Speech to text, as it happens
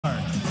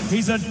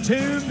He's a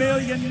 $2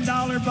 million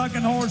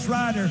bucking horse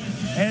rider.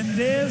 And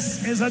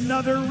this is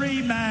another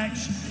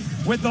rematch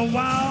with the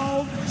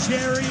Wild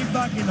Cherry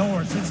bucking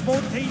horse. It's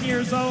 14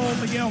 years old,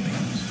 the Gilby.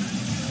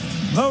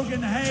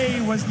 Logan Hay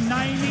was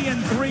 90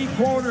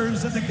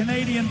 3/4 at the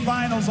Canadian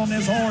finals on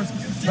this horse.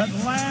 But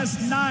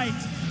last night,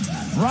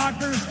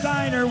 Rocker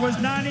Steiner was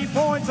 90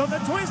 points on the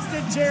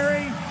Twisted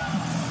Cherry.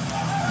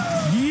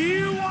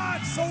 You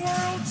watch the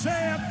world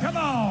champ. Come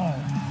on.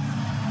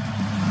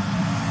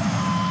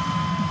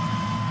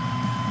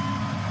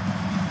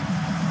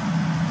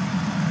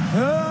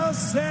 Oh,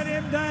 set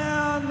him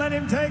down. Let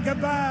him take a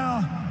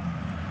bow.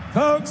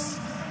 Folks,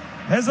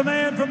 as a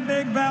man from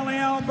Big Valley,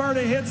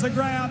 Alberta hits the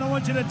ground, I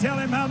want you to tell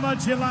him how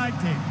much you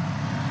liked him.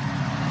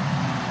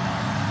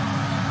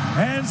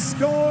 And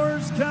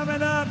scores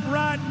coming up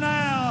right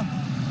now.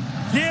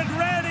 Get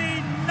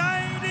ready,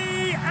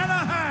 90 and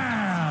a half.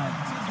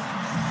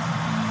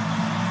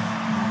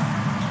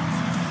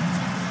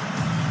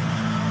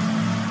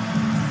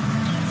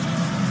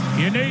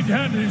 You need to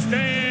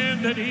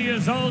understand that he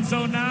is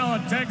also now a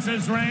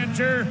Texas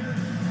rancher,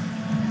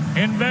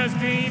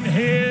 investing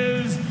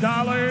his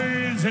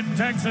dollars in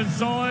Texas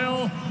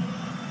soil.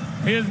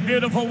 His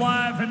beautiful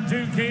wife and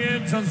 2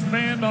 kids will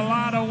spend a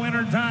lot of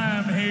winter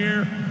time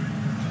here.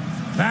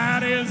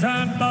 That is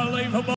unbelievable.